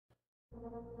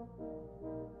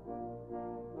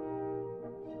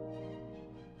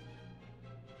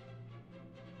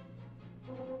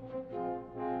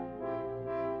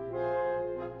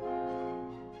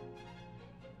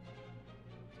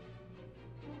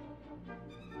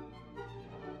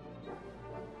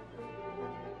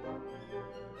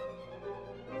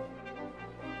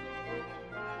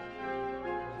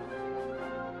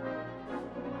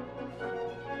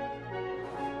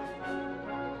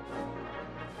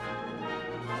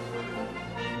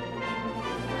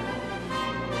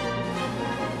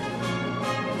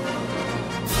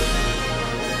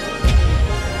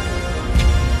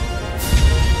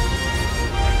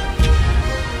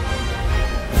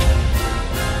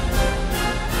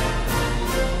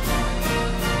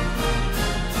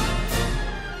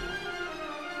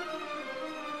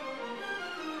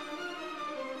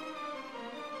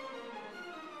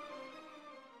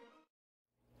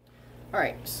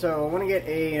Alright, so I want to get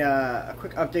a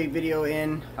quick update video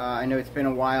in. I know it's been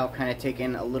a while, kind of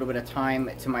taken a little bit of time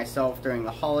to myself during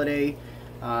the holiday.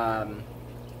 So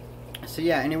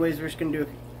yeah, anyways, we're just going to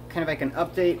do kind of like an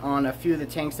update on a few of the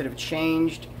tanks that have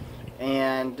changed.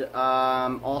 And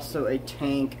also a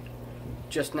tank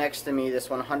just next to me, this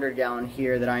 100 gallon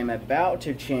here that I'm about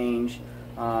to change.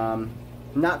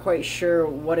 Not quite sure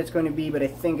what it's going to be, but I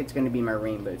think it's going to be my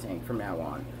rainbow tank from now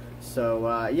on.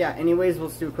 So yeah, anyways,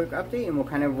 let's do a quick update and we'll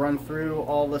kind of run through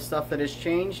all the stuff that has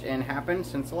changed and happened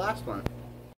since the last one.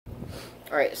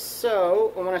 Alright,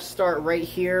 so I want to start right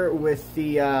here with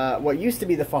the what used to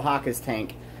be the Fahaka's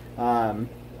tank. And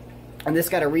this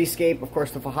got a rescape. Of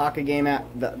course, the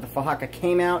Fahaka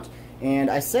came out, and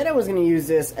I said I was going to use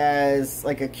this as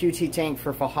like a QT tank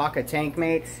for Fahaka tank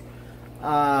mates.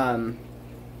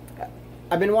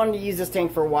 I've been wanting to use this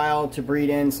tank for a while to breed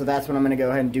in, so that's what I'm going to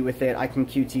go ahead and do with it. I can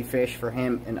QT fish for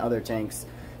him and other tanks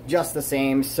just the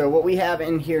same. So what we have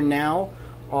in here now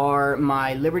are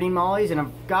my Liberty Mollies, and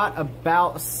I've got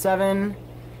about 7,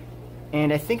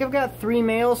 and I think I've got 3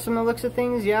 males from the looks of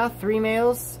things. Yeah, 3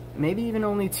 males, maybe even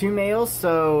only 2 males.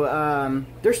 So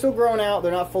they're still growing out.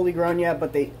 They're not fully grown yet,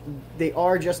 but they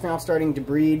are just now starting to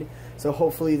breed. So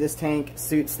hopefully this tank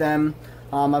suits them.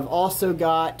 I've also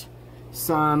got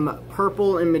some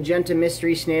purple and magenta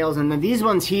mystery snails, and then these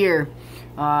ones here,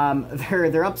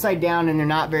 they're upside down and they're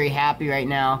not very happy right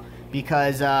now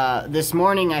because this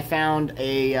morning I found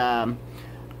the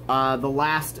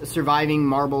last surviving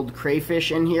marbled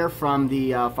crayfish in here from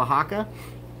the Fahaka,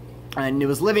 and it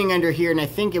was living under here, and I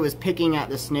think it was picking at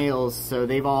the snails. So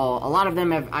a lot of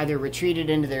them have either retreated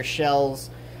into their shells.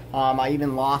 I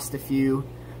even lost a few.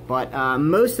 But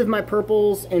most of my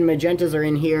purples and magentas are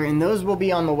in here, and those will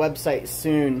be on the website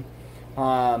soon.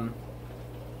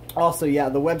 Also, yeah,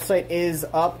 the website is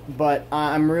up, but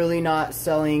I'm really not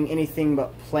selling anything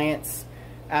but plants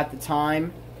at the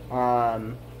time.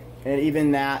 And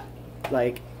even that,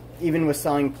 like, even with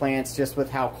selling plants, just with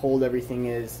how cold everything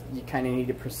is, you kind of need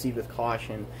to proceed with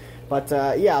caution. But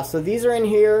yeah, so these are in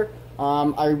here.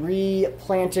 I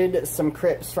replanted some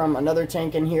crypts from another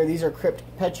tank in here. These are crypt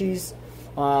pechies.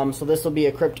 So this will be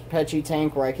a crypt pechi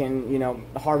tank where I can, you know,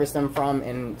 harvest them from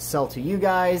and sell to you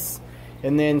guys.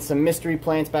 And then some mystery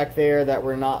plants back there that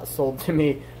were not sold to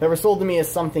me, that were sold to me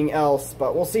as something else,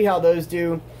 but we'll see how those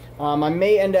do. I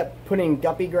may end up putting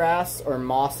guppy grass or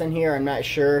moss in here, I'm not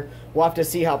sure. We'll have to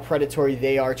see how predatory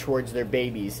they are towards their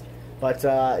babies. But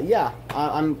yeah,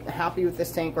 I'm happy with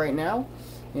this tank right now,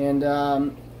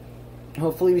 and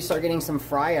hopefully we start getting some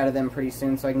fry out of them pretty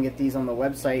soon so I can get these on the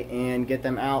website and get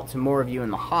them out to more of you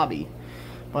in the hobby.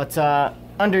 But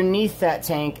underneath that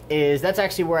tank that's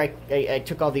actually where I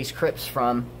took all these crypts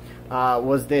from,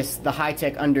 was the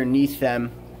high-tech underneath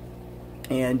them.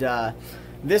 And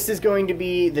this is going to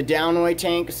be the Downoi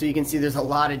tank, so you can see there's a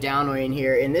lot of Downoi in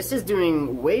here. And this is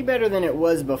doing way better than it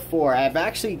was before. I've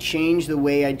actually changed the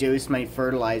way I dose my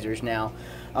fertilizers now.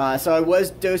 So I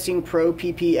was dosing Pro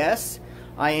PPS.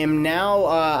 I am now,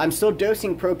 I'm still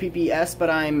dosing Pro PPS, but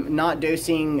I'm not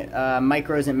dosing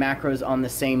micros and macros on the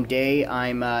same day.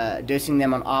 I'm dosing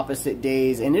them on opposite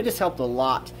days, and it has helped a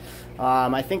lot.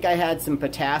 I think I had some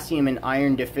potassium and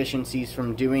iron deficiencies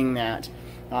from doing that.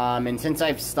 And since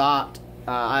I've stopped,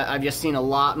 I've just seen a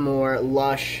lot more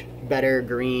lush, better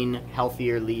green,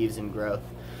 healthier leaves and growth.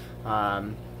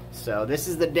 So this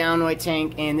is the Downoi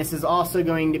tank, and this is also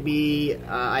going to be,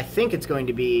 I think it's going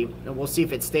to be, we'll see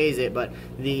if it stays it, but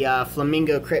the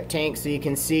Flamingo Crypt tank. So you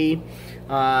can see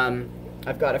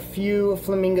I've got a few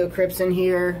Flamingo Crypts in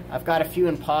here. I've got a few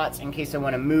in pots in case I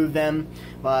want to move them,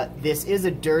 but this is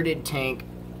a dirted tank,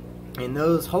 and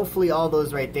those, hopefully all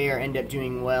those right there end up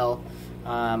doing well.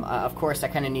 Of course I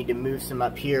kind of need to move some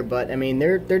up here, but I mean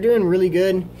they're doing really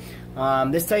good.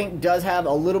 This tank does have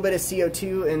a little bit of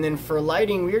CO2, and then for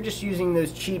lighting, we are just using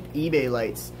those cheap eBay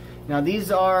lights. Now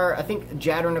these are, I think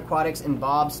Jadron Aquatics and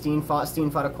Bob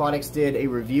Steenfot Aquatics did a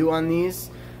review on these.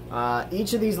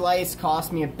 Each of these lights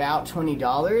cost me about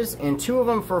 $20, and 2 of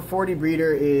them for a 40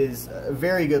 breeder is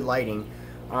very good lighting.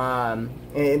 And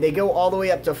they go all the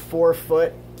way up to 4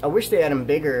 foot. I wish they had them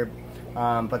bigger,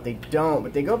 but they don't.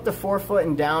 But they go up to 4 foot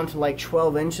and down to like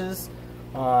 12 inches.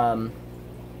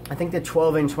 I think the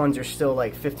 12-inch ones are still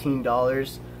like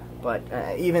 $15. But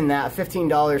even that,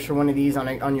 $15 for one of these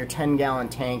on your 10-gallon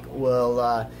tank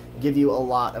will give you a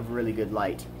lot of really good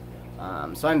light.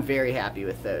 So I'm very happy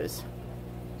with those.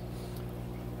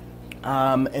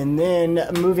 And then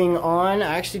moving on,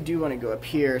 I actually do want to go up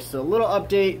here. So a little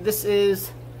update. This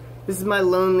is my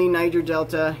lonely Niger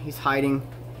Delta. He's hiding.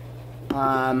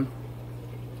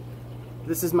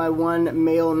 This is my one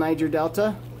male Niger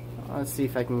Delta. Let's see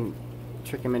if I can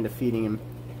trick him into feeding him.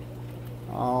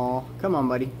 Oh, come on,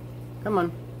 buddy. Come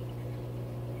on.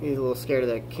 He's a little scared of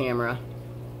the camera.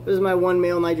 This is my one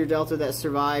male Niger Delta that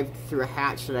survived through a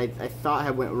hatch that I thought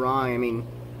had went wrong. I mean,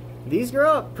 these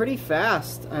grow up pretty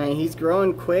fast. I mean, he's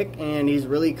growing quick and he's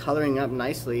really coloring up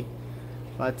nicely.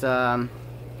 But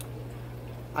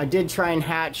I did try and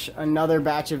hatch another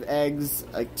batch of eggs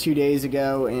like 2 days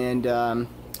ago, and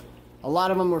a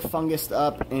lot of them were fungused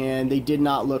up and they did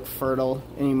not look fertile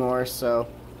anymore. So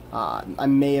I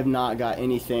may have not got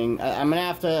anything. I'm gonna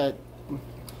have to.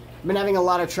 I've been having a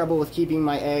lot of trouble with keeping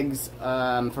my eggs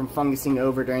from fungusing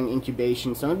over during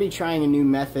incubation, so I'm gonna be trying a new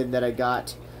method that I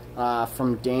got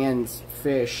from Dan's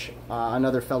Fish,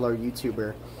 another fellow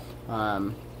YouTuber.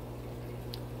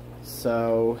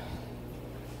 So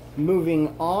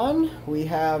moving on, we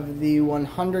have the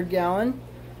 100 gallon,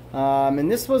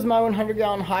 and this was my 100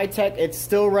 gallon high tech. It's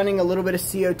still running a little bit of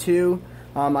CO2.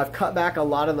 I've cut back a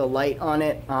lot of the light on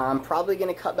it. I'm probably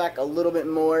going to cut back a little bit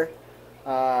more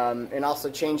and also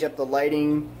change up the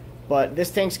lighting, but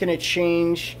this tank's going to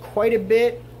change quite a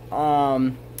bit.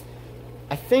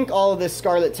 I think all of this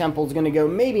Scarlet Temple is going to go,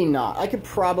 maybe not. I could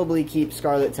probably keep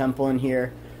Scarlet Temple in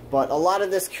here, but a lot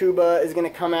of this Cuba is going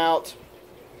to come out.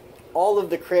 All of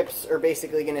the Crypts are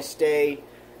basically going to stay.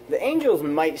 The Angels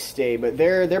might stay, but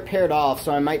they're paired off,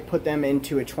 so I might put them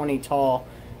into a 20 tall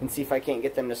and see if I can't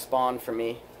get them to spawn for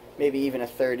me. Maybe even a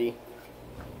 30.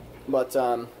 But,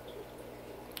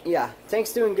 yeah,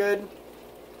 tank's doing good.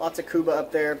 Lots of Cuba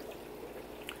up there.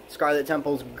 Scarlet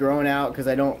Temple's growing out because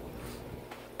I don't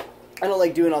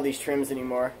like doing all these trims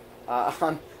anymore.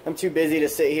 I'm too busy to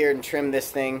sit here and trim this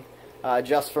thing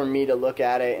just for me to look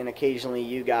at it and occasionally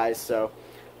you guys. So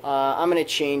I'm going to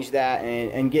change that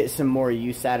and get some more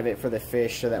use out of it for the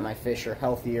fish so that my fish are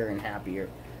healthier and happier.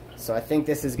 So I think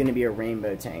this is going to be a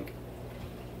rainbow tank.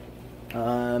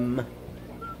 And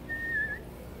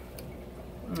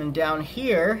down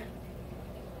here,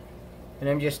 and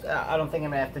I don't think I'm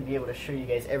going to have to be able to show you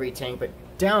guys every tank, but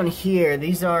down here,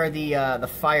 these are the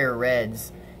Fire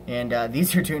Reds, and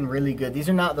these are doing really good. These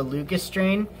are not the Lucas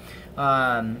strain.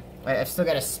 I've still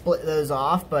got to split those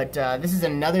off, but this is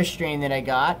another strain that I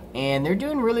got, and they're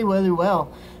doing really, really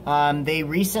well. They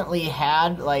recently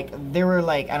had, there were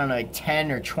I don't know,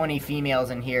 10 or 20 females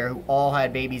in here who all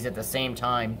had babies at the same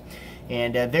time.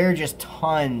 And there are just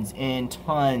tons and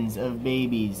tons of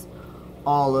babies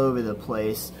all over the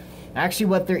place. Actually,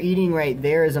 what they're eating right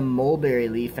there is a mulberry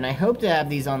leaf, and I hope to have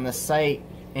these on the site,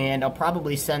 and I'll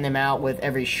probably send them out with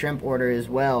every shrimp order as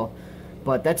well.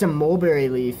 But that's a mulberry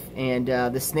leaf, and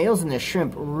the snails and the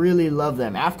shrimp really love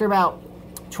them. After about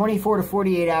 24 to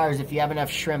 48 hours, if you have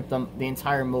enough shrimp, the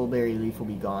entire mulberry leaf will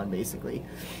be gone, basically.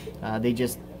 They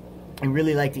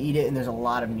really like to eat it, and there's a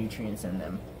lot of nutrients in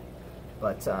them.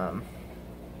 But,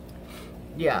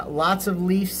 yeah, lots of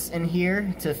leaves in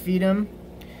here to feed them,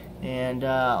 and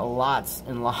lots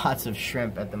and lots of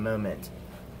shrimp at the moment.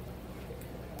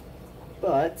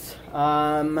 But,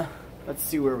 let's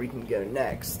see where we can go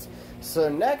next. So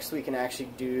next we can actually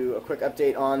do a quick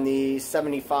update on the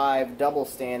 75 double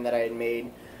stand that I had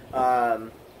made.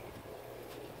 Now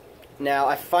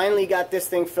I finally got this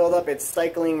thing filled up. It's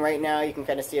cycling right now. You can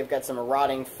kind of see I've got some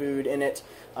rotting food in it.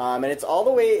 And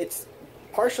it's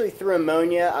partially through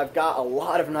ammonia. I've got a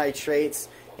lot of nitrates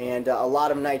and a lot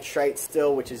of nitrite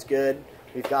still, which is good.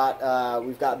 We've got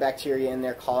bacteria in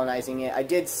there colonizing it. I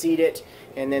did seed it,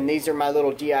 and then these are my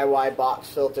little DIY box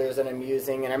filters that I'm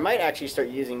using, and I might actually start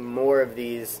using more of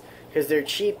these because they're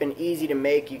cheap and easy to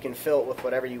make. You can fill it with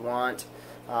whatever you want.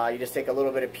 You just take a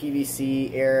little bit of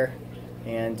PVC air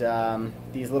and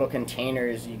these little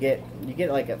containers. You get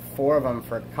like 4 of them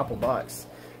for a couple bucks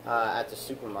at the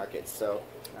supermarket. So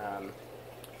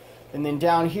And then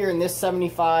down here in this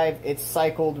 75, it's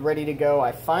cycled, ready to go.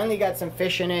 I finally got some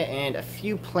fish in it and a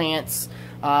few plants.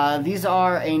 These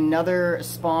are another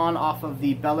spawn off of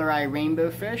the Belleri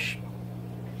rainbow fish.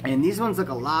 And these ones look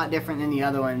a lot different than the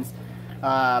other ones.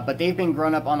 But they've been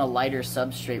grown up on a lighter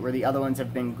substrate where the other ones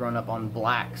have been grown up on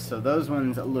black. So those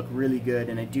ones look really good,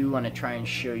 and I do want to try and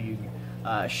show you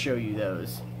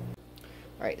those.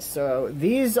 Alright, so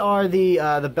these are the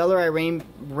Belleri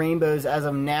rainbows as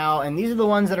of now, and these are the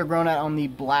ones that are grown out on the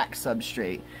black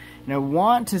substrate. And I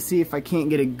want to see if I can't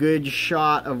get a good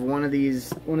shot of one of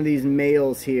these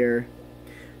males here.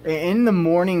 In the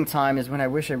morning time is when I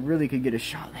wish I really could get a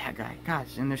shot of that guy.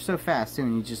 Gosh, and they're so fast too,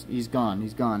 and he's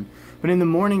gone. But in the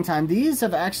morning time, these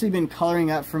have actually been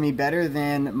coloring up for me better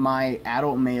than my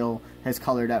adult male has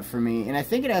colored up for me. And I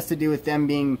think it has to do with them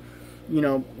being, you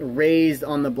know, raised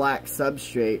on the black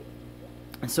substrate.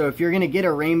 So if you're gonna get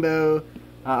a rainbow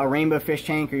fish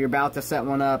tank, or you're about to set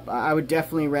one up, I would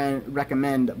definitely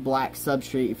recommend black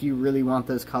substrate if you really want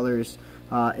those colors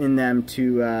in them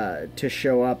to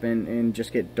show up and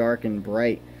just get dark and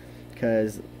bright,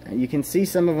 because you can see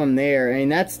some of them there. I mean,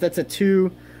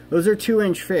 those are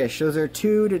 2-inch fish. Those are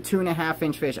 2 to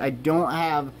 2.5-inch fish. I don't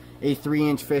have a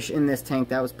 3-inch fish in this tank.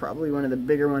 That was probably one of the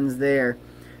bigger ones there.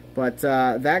 But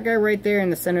that guy right there in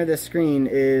the center of the screen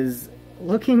is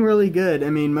looking really good. I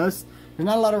mean, there's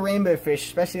not a lot of rainbow fish,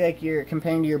 especially like you're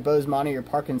comparing to your Bozeman, your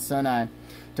Parkinsoni,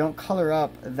 don't color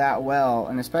up that well.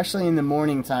 And especially in the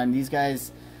morning time, these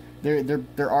guys, they're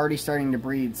already starting to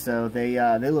breed, so they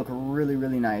look really,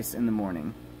 really nice in the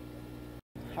morning.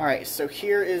 Alright, so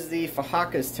here is the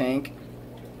Fahaka's tank,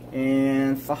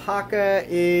 and Fahaka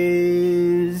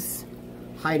is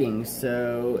hiding,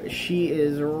 so she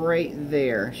is right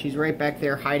there. She's right back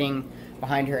there hiding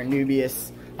behind her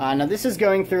Anubias. Now this is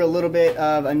going through a little bit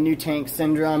of a new tank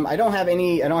syndrome. I don't have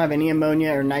any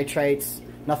ammonia or nitrates,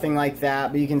 nothing like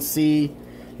that, but you can see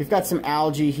we've got some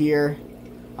algae here.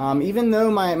 Even though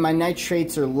my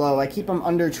nitrates are low, I keep them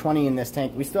under 20 in this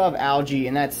tank, we still have algae,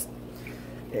 and that's,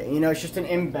 you know, it's just an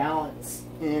imbalance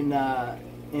in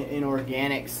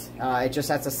organics. It just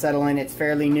has to settle in. It's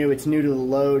fairly new. It's new to the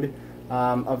load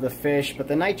of the fish, but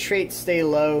the nitrates stay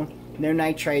low. No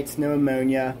nitrates, no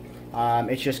ammonia.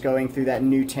 It's just going through that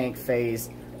new tank phase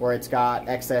where it's got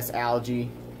excess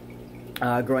algae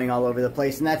growing all over the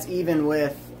place, and that's even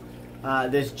with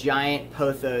this giant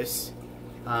pothos.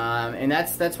 And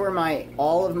that's where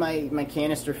all of my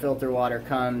canister filter water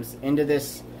comes into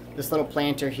this little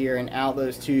planter here and out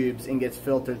those tubes and gets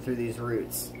filtered through these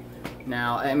roots.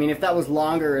 Now, I mean, if that was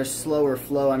longer or slower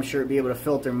flow, I'm sure it'd be able to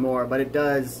filter more, but it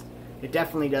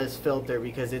definitely does filter,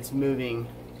 because it's moving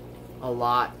a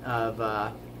lot of,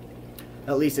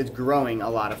 at least it's growing a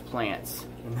lot of plants.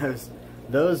 And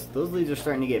those leaves are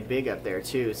starting to get big up there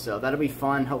too, so that'll be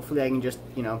fun. Hopefully I can just,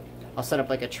 you know, I'll set up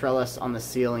like a trellis on the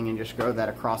ceiling and just grow that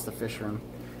across the fish room.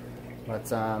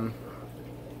 But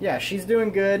yeah, she's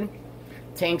doing good.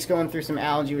 Tank's going through some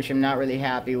algae, which I'm not really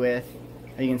happy with.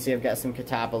 You can see I've got some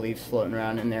catappa leaves floating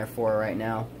around in there for her right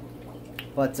now.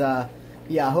 But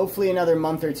yeah, hopefully another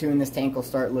month or two and this tank will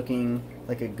start looking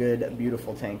like a good,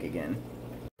 beautiful tank again.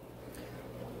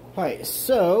 Alright,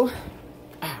 so,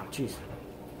 ow, jeez.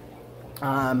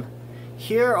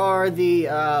 Here are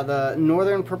the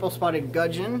northern purple spotted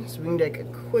gudgeon, so we can take a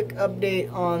quick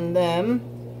update on them.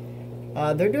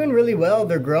 They're doing really well.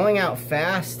 They're growing out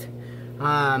fast.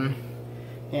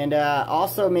 And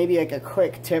also maybe like a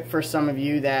quick tip for some of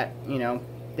you that, you know,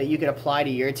 that you could apply to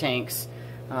your tanks.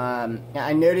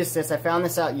 I noticed this, I found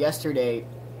this out yesterday.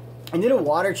 I did a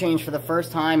water change for the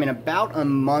first time in about a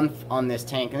month on this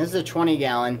tank, and this is a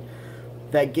 20-gallon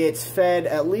that gets fed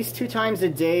at least 2 times a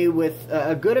day with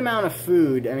a good amount of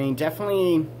food. I mean,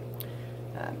 definitely,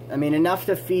 enough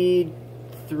to feed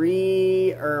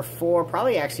 3 or 4,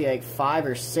 probably actually like 5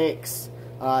 or 6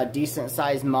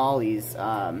 decent-sized mollies.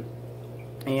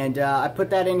 And I put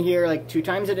that in here like 2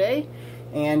 times a day.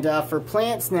 And for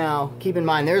plants now, keep in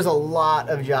mind, there's a lot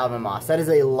of Java moss. That is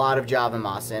a lot of Java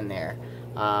moss in there.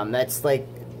 That's like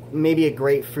maybe a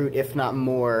grapefruit, if not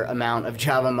more, amount of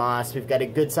Java moss. We've got a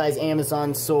good-sized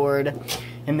Amazon sword.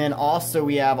 And then also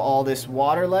we have all this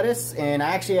water lettuce. And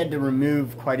I actually had to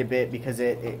remove quite a bit because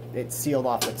it sealed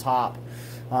off the top.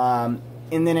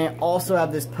 And then I also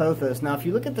have this pothos. Now, if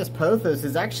you look at this pothos,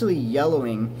 it's actually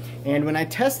yellowing. And when I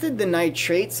tested the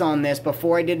nitrates on this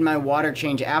before I did my water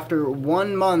change, after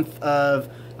 1 month of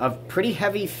pretty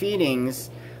heavy feedings,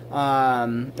 or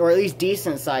at least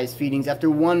decent-sized feedings, after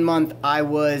 1 month, I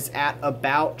was at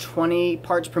about 20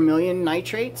 parts per million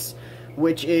nitrates.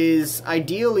 which is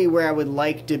ideally where I would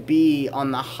like to be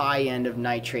on the high end of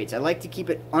nitrates. I like to keep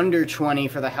it under 20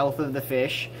 for the health of the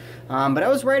fish, but I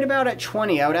was right about at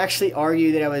 20. I would actually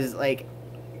argue that I was like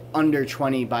under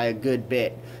 20 by a good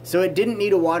bit. So it didn't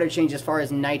need a water change as far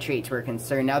as nitrates were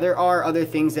concerned. Now there are other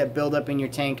things that build up in your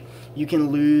tank. You can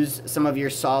lose some of your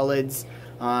solids.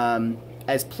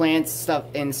 As plants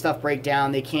stuff break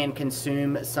down, they can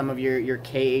consume some of your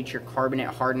KH, your carbonate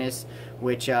hardness,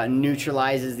 which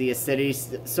neutralizes the acidity.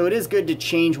 So it is good to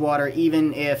change water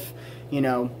even if, you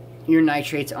know, your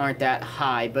nitrates aren't that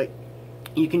high. But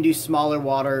you can do smaller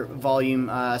volume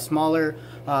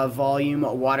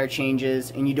water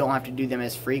changes, and you don't have to do them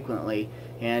as frequently.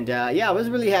 And yeah, I was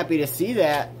really happy to see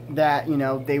that you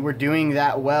know, they were doing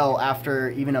that well after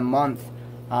even a month,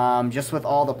 just with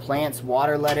all the plants,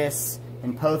 water lettuce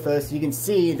and pothos. You can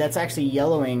see that's actually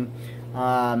yellowing,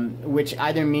 which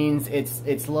either means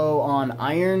it's low on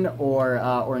iron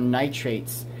or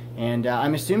nitrates. And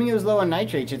I'm assuming it was low on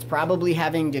nitrates. It's probably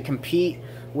having to compete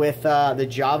with the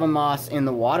Java moss and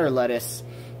the water lettuce,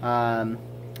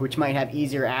 which might have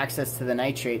easier access to the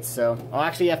nitrates. So I'll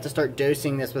actually have to start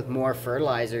dosing this with more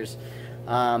fertilizers.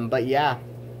 But yeah,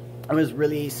 I was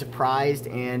really surprised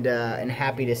and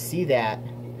happy to see that.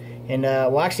 And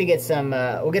we'll actually get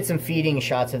some feeding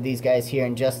shots of these guys here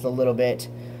in just a little bit.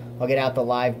 I'll get out the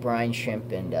live brine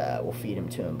shrimp and we'll feed them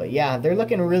to them. But yeah, they're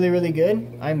looking really, really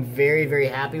good. I'm very, very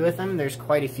happy with them. There's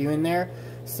quite a few in there.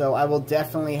 So I will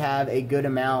definitely have a good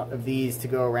amount of these to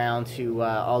go around to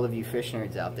all of you fish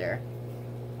nerds out there.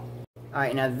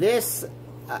 Alright, now this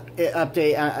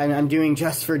update I'm doing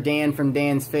just for Dan from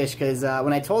Dan's Fish, because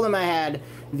when I told him I had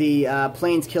the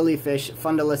Plains killi fish,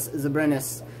 Fundulus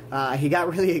zebrinus, he got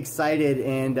really excited,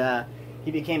 and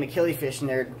he became a killi fish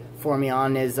nerd for me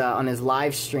on his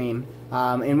live stream,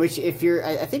 in which, if you're,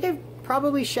 I think I've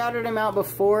probably shouted him out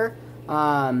before,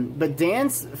 but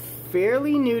Dan's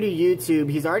fairly new to YouTube.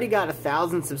 He's already got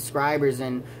 1,000 subscribers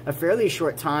in a fairly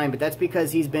short time, but that's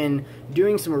because he's been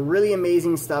doing some really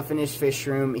amazing stuff in his fish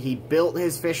room. He built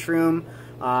his fish room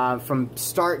from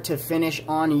start to finish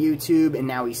on YouTube, and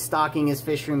now he's stocking his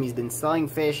fish room. He's been selling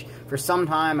fish for some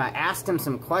time. I asked him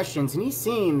some questions, and he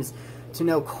seems to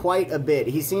know quite a bit.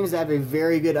 He seems to have a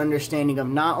very good understanding of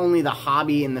not only the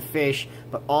hobby and the fish,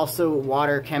 but also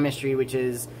water chemistry, which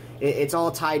is, it's all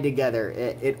tied together.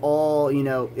 It all, you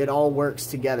know, it all works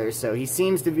together. So he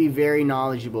seems to be very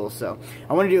knowledgeable. So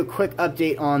I want to do a quick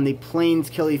update on the Plains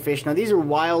killi fish. Now these are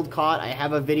wild caught. I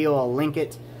have a video, I'll link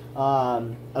it,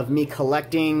 of me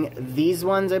collecting these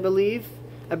ones, I believe.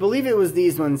 I believe it was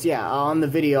these ones, yeah. On the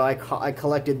video I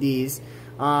collected these.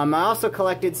 I also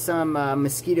collected some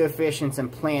mosquito fish and some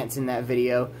plants in that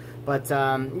video. But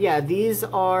yeah, these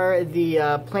are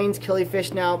the Plains killi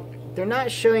fish. Now, they're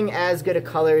not showing as good of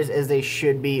colors as they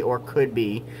should be or could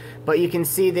be, but you can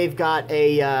see they've got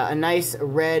a nice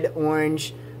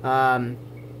red-orange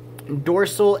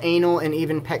dorsal, anal, and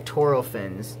even pectoral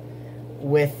fins.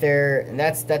 With their,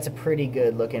 that's a pretty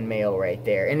good looking male right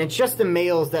there, and it's just the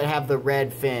males that have the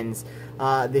red fins.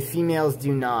 The females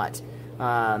do not.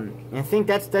 I think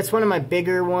that's one of my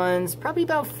bigger ones, probably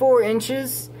about 4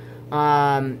 inches.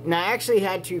 Now I actually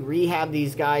had to rehab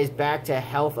these guys back to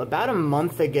health about a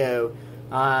month ago.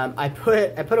 I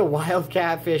put a wild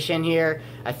catfish in here.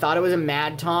 I thought it was a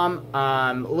Mad Tom.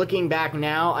 Looking back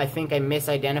now, I think I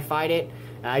misidentified it.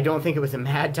 I don't think it was a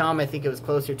Mad Tom. I think it was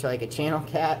closer to like a channel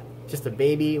cat, just a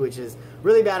baby, which is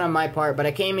really bad on my part. But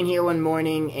I came in here one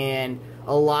morning and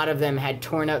a lot of them had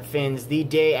torn up fins the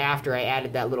day after I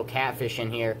added that little catfish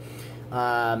in here.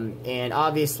 And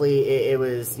obviously it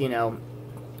was, you know,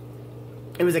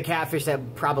 it was a catfish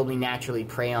that probably naturally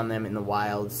prey on them in the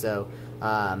wild. So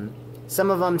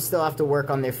some of them still have to work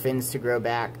on their fins to grow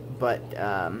back. But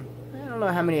I don't know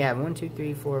how many I have. 1, 2,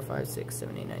 3, 4, 5, 6,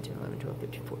 7, 8, 9, 10, 11, 12,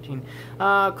 13, 14.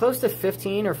 Close to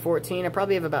 15 or 14. I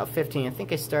probably have about 15. I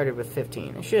think I started with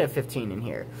 15. I should have 15 in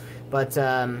here. But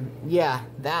yeah,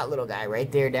 that little guy right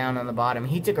there down on the bottom,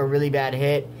 he took a really bad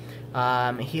hit.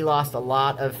 He lost a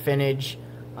lot of finnage.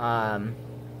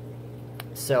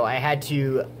 So I had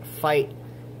to fight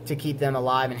to keep them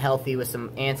alive and healthy with some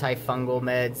antifungal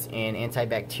meds and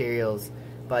antibacterials.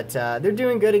 But they're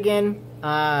doing good again.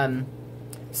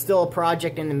 Still a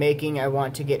project in the making. I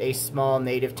want to get a small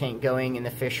native tank going in the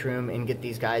fish room and get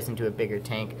these guys into a bigger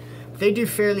tank. They do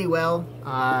fairly well.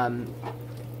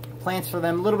 Plants for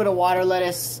them, a little bit of water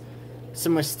lettuce,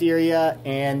 some wisteria,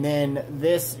 and then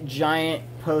this giant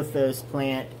pothos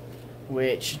plant,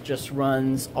 which just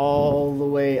runs all the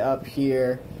way up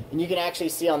here. And you can actually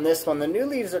see on this one, the new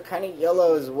leaves are kind of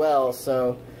yellow as well,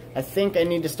 so I think I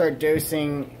need to start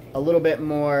dosing a little bit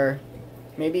more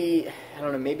maybe, I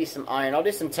don't know, maybe some iron. I'll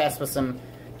do some tests with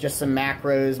just some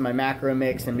macros, my macro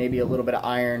mix, and maybe a little bit of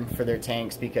iron for their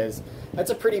tanks, because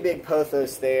that's a pretty big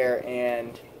pothos there,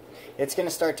 and it's going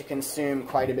to start to consume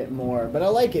quite a bit more. But I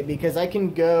like it because I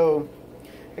go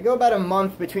about a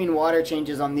month between water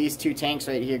changes on these two tanks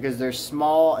right here, because they're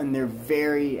small and they're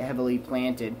very heavily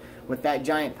planted. With that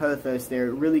giant pothos there,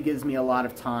 it really gives me a lot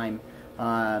of time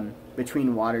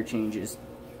between water changes,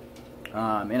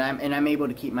 and I'm able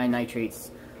to keep my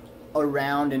nitrates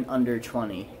around and under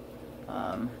 20.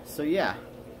 So yeah.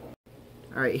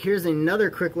 Alright, here's another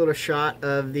quick little shot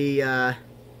of the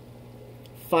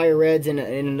fire reds in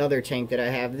another tank that I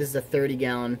have. This is a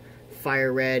 30-gallon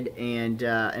fire red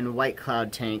and white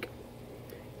cloud tank,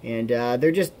 and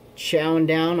they're just chowing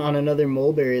down on another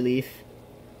mulberry leaf.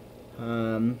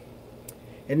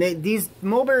 And these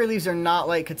mulberry leaves are not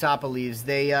like catappa leaves.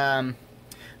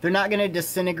 They're not going to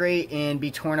disintegrate and be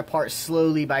torn apart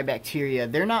slowly by bacteria.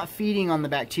 They're not feeding on the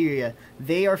bacteria.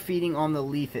 They are feeding on the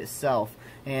leaf itself.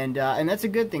 And that's a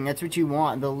good thing. That's what you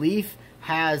want. The leaf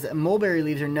mulberry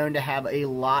leaves are known to have a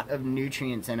lot of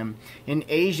nutrients in them. In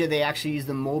Asia, they actually use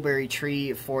the mulberry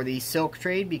tree for the silk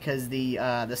trade, because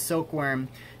the silkworm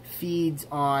feeds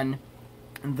on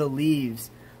the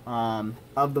leaves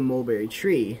of the mulberry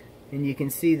tree. And you can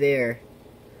see there,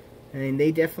 I mean,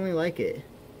 they definitely like it.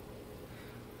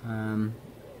 And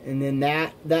then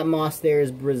that moss there is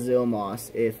Brazil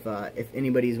moss, if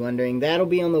anybody's wondering. That'll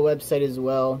be on the website as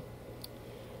well,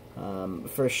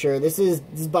 for sure. This is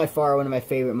by far one of my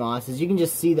favorite mosses. You can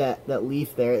just see that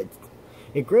leaf there.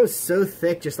 It grows so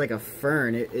thick, just like a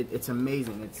fern. It's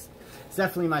amazing. It's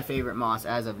definitely my favorite moss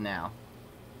as of now.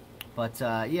 But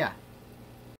yeah.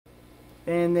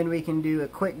 And then we can do a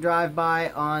quick drive-by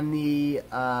on the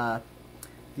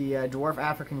dwarf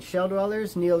African shell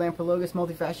dwellers, Neolamprologus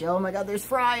multifasciae. Oh my god, there's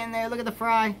fry in there. Look at the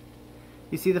fry.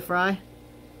 You see the fry?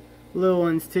 Little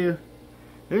ones too.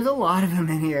 There's a lot of them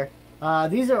in here.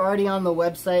 These are already on the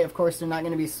website. Of course, they're not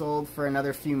going to be sold for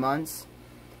another few months.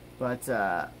 But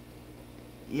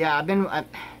yeah,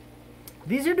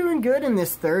 these are doing good in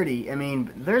this 30. I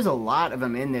mean, there's a lot of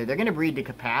them in there. They're going to breed to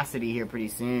capacity here pretty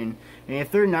soon. I mean,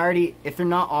 if they're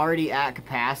not already at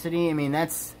capacity, I mean,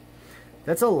 that's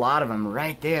a lot of them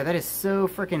right there. That is so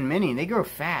freaking many. They grow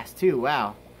fast too.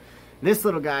 Wow. This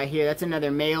little guy here, that's another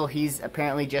male. He's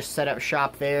apparently just set up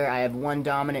shop there. I have one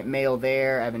dominant male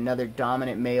there. I have another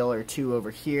dominant male or two over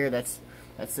here. That's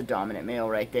the dominant male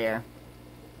right there.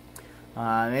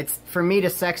 It's for me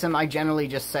to sex them. I generally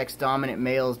just sex dominant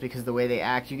males because of the way they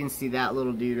act. You can see that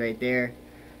little dude right there.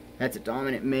 That's a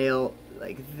dominant male,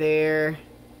 like there,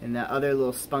 and that other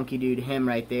little spunky dude, him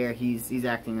right there. He's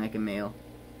acting like a male.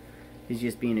 He's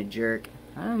just being a jerk.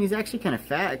 I don't know, he's actually kind of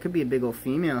fat. It could be a big old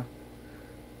female.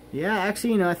 Yeah,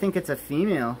 actually, you know, I think it's a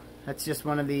female. That's just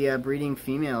one of the breeding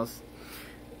females.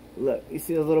 Look, you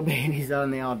see the little babies out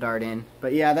and they all dart in.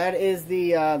 But yeah, that is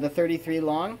the 33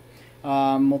 long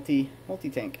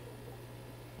multi-tank.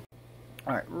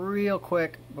 Alright, real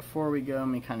quick before we go, let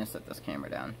me kind of set this camera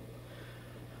down.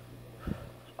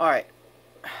 Alright,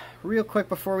 real quick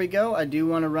before we go, I do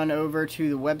want to run over to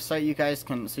the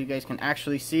website so you guys can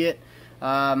actually see it.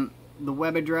 The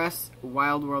web address,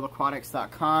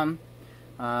 wildworldaquatics.com.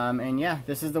 And yeah,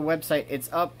 this is the website. It's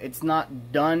up. It's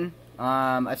not done.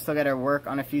 I've still got to work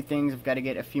on a few things. I've got to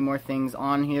get a few more things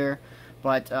on here.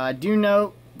 But do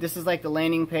note, this is like the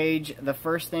landing page. The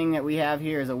first thing that we have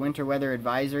here is a winter weather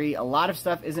advisory. A lot of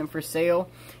stuff isn't for sale,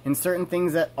 and certain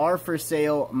things that are for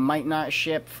sale might not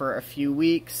ship for a few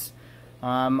weeks.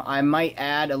 I might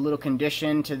add a little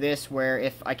condition to this where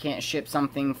if I can't ship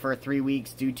something for 3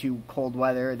 weeks due to cold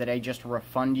weather, that I just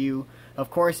refund you. Of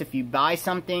course, if you buy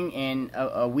something and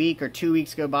a week or 2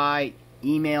 weeks go by,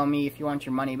 email me if you want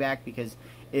your money back, because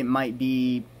it might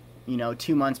be, you know,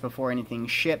 2 months before anything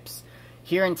ships.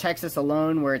 Here in Texas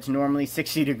alone, where it's normally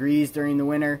 60 degrees during the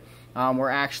winter,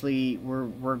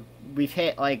 we've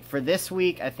hit, like, for this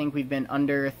week, I think we've been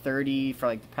under 30 for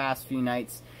like the past few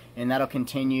nights, and that'll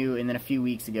continue. And then a few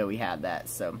weeks ago we had that.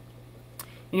 So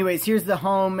anyways, here's the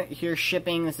home. Here's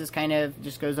shipping. This is kind of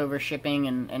just goes over shipping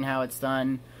and how it's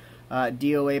done.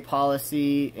 DOA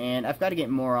policy, and I've got to get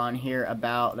more on here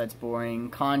about, that's boring,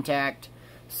 contact.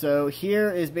 So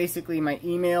here is basically my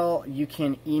email. You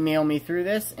can email me through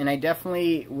this, and I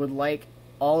definitely would like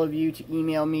all of you to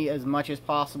email me as much as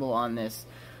possible on this.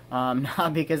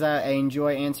 Not because I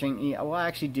enjoy answering, well, I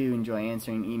actually do enjoy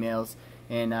answering emails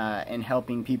and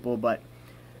helping people, but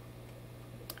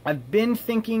I've been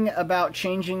thinking about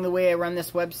changing the way I run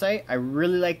this website. I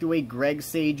really like the way Greg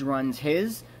Sage runs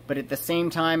his, but at the same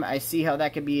time, I see how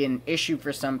that could be an issue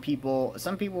for some people.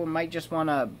 Some people might just want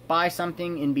to buy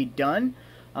something and be done.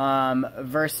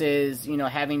 versus, you know,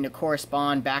 having to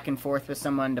correspond back and forth with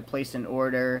someone to place an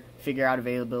order, figure out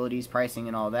availabilities, pricing,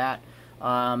 and all that. So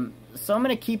I'm going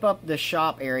to keep up the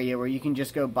shop area where you can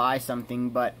just go buy something,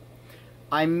 but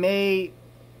I may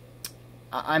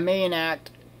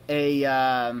enact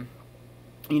a,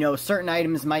 you know, certain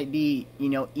items might be, you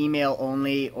know, email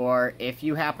only, or if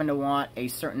you happen to want a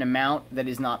certain amount that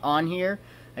is not on here,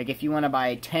 like if you want to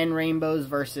buy 10 rainbows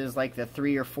versus like the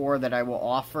 3 or 4 that I will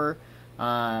offer,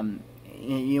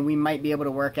 you know, we might be able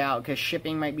to work out, because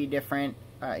shipping might be different.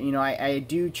 You know, I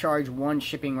do charge one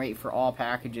shipping rate for all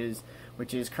packages,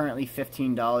 which is currently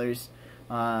 $15.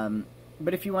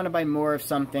 But if you want to buy more of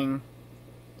something,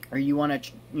 or you want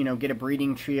to, you know, get a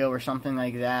breeding trio or something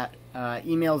like that,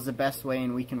 email is the best way,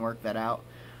 and we can work that out.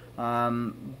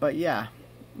 But yeah,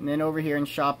 and then over here in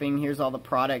shopping, here's all the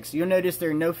products. You'll notice there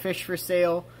are no fish for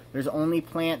sale. There's only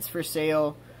plants for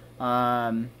sale.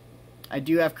 I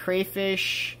do have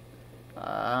crayfish.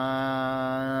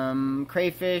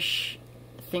 Crayfish,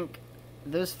 I think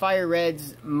those fire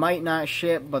reds might not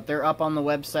ship, but they're up on the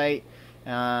website.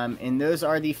 And those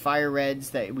are the fire reds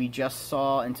that we just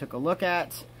saw and took a look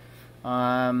at.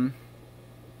 I'm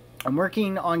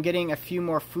working on getting a few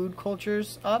more food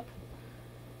cultures up,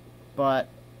 but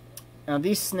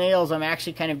these snails, I'm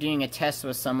actually kind of doing a test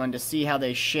with someone to see how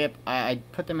they ship. I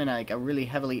put them in like a really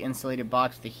heavily insulated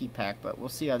box with a heat pack, but we'll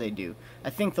see how they do. I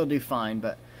think they'll do fine,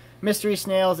 but mystery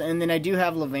snails, and then I do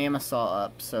have levamisol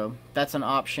up, so that's an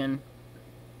option.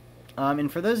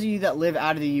 And for those of you that live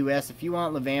out of the U.S., if you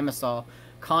want levamisol,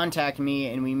 contact me,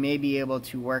 and we may be able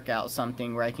to work out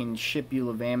something where I can ship you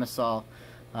levamisol,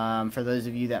 for those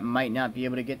of you that might not be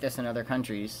able to get this in other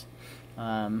countries.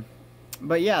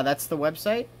 But yeah, that's the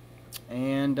website,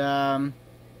 and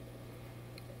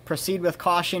proceed with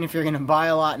caution if you're going to buy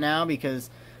a lot now, because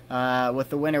with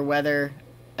the winter weather,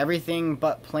 everything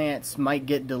but plants might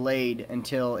get delayed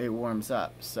until it warms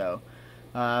up. So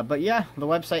but yeah, the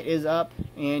website is up,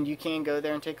 and you can go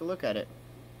there and take a look at it.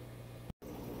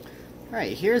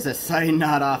 Alright, here's a sight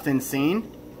not often seen.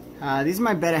 These are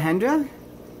my Betahendra.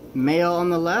 Male on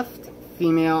the left,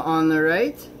 female on the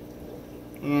right.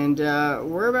 And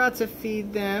we're about to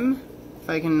feed them, if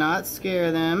I can not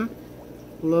scare them,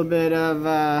 a little bit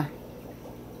of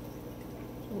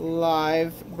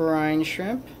live brine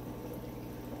shrimp.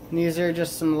 And these are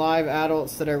just some live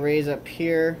adults that I raise up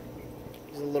here.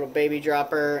 There's a little baby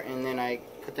dropper, and then I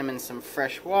put them in some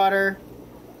fresh water.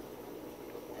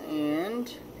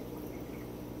 And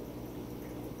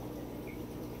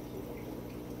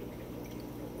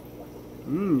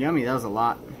yummy, that was a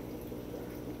lot.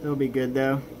 It'll be good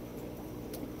though.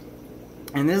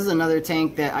 And this is another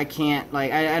tank that I can't,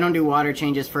 like, I don't do water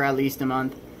changes for at least a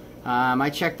month. I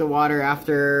checked the water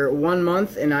after 1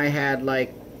 month, and I had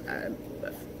like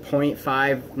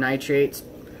 0.5 nitrates,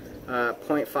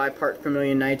 0.5 parts per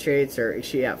million nitrates, or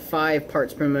actually, yeah, 5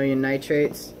 parts per million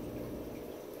nitrates.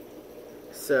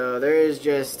 So there is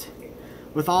just,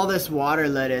 with all this water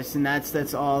lettuce, and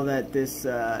that's all that this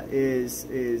is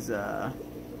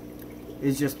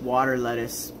just water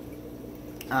lettuce.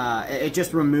 It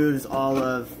just removes all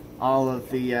of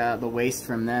the waste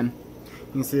from them.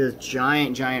 You can see those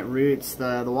giant roots.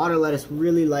 The water lettuce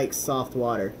really likes soft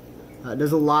water. It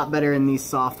does a lot better in these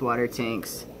soft water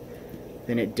tanks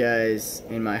than it does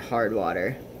in my hard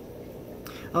water.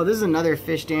 Oh, this is another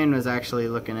fish Dan was actually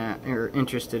looking at, or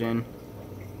interested in.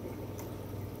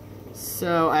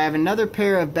 So I have another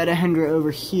pair of Betahendra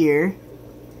over here,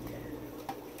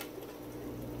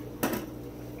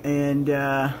 and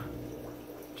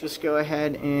just go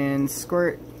ahead and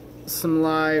squirt some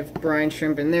live brine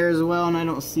shrimp in there as well, and I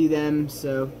don't see them,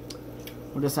 so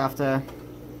we'll just have to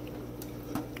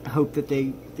hope that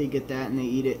they get that and they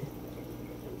eat it.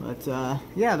 But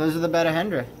yeah, those are the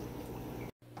Betahendra.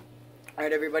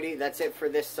 Alright everybody, that's it for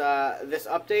this this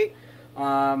update.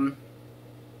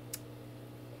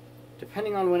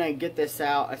 Depending on when I get this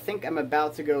out, I think I'm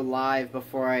about to go live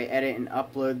before I edit and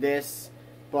upload this,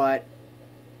 but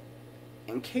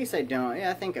in case I don't,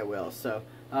 yeah, I think I will. So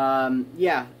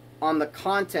yeah, on the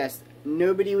contest,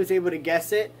 nobody was able to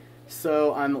guess it,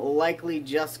 so I'm likely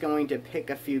just going to pick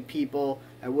a few people.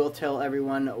 I will tell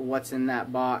everyone what's in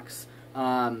that box.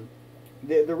 The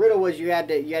riddle was you had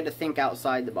to think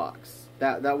outside the box.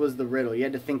 That was the riddle. You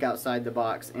had to think outside the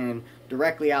box, and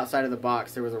directly outside of the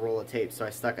box there was a roll of tape, so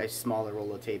I stuck a smaller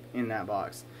roll of tape in that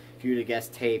box. If you would have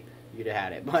guessed tape, you'd have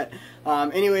had it. But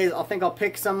anyways, I think I'll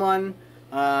pick someone.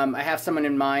 I have someone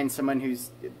in mind, someone who's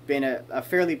been a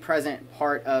fairly present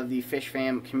part of the Fish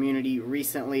Fam community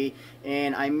recently,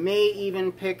 and I may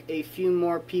even pick a few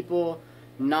more people,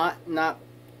 not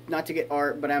not to get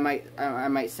art, but I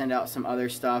might send out some other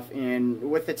stuff.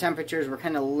 And with the temperatures, we're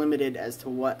kind of limited as to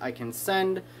what I can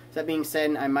send. So that being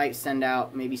said, I might send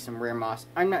out maybe some rare moss.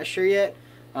 I'm not sure yet.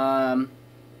 But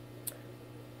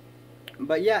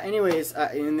yeah, anyways,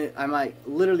 I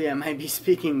might be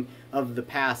speaking of the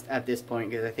past at this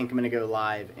point, because I think I'm going to go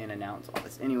live and announce all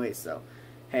this. Anyways, so,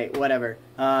 hey, whatever.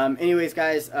 Anyways,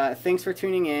 guys, thanks for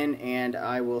tuning in, and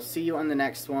I will see you on the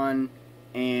next one.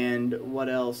 And what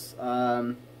else?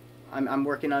 I'm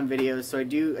working on videos, so I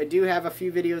do have a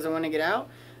few videos I want to get out.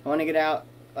 I want to get out,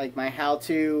 like, my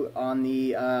how-to on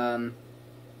the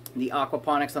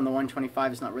aquaponics on the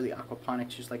 125. It's not really aquaponics,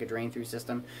 just like a drain-through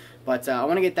system. But I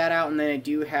want to get that out, and then I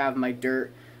do have my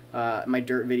dirt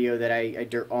video that I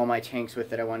dirt all my tanks with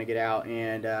that I want to get out.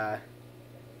 And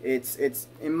it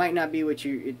might not be what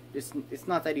it's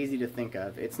not that easy to think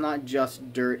of. It's not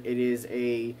just dirt. It is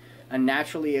a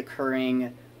naturally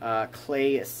occurring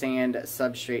clay sand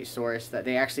substrate source that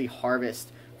they actually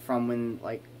harvest from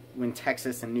when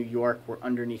Texas and New York were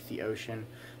underneath the ocean.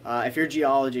 If you're a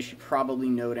geologist, you probably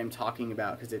know what I'm talking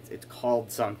about, because it's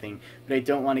called something, but I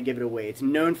don't want to give it away. It's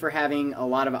known for having a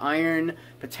lot of iron,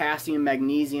 potassium,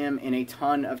 magnesium, and a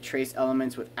ton of trace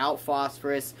elements without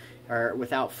phosphorus, or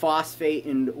without phosphate,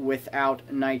 and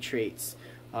without nitrates.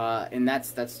 And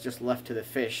that's just left to the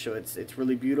fish. So it's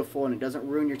really beautiful, and it doesn't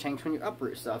ruin your tanks when you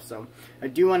uproot stuff. So I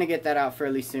do want to get that out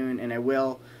fairly soon, and I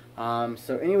will.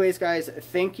 So anyways, guys,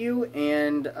 thank you,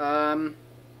 and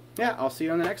yeah, I'll see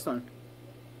you on the next one.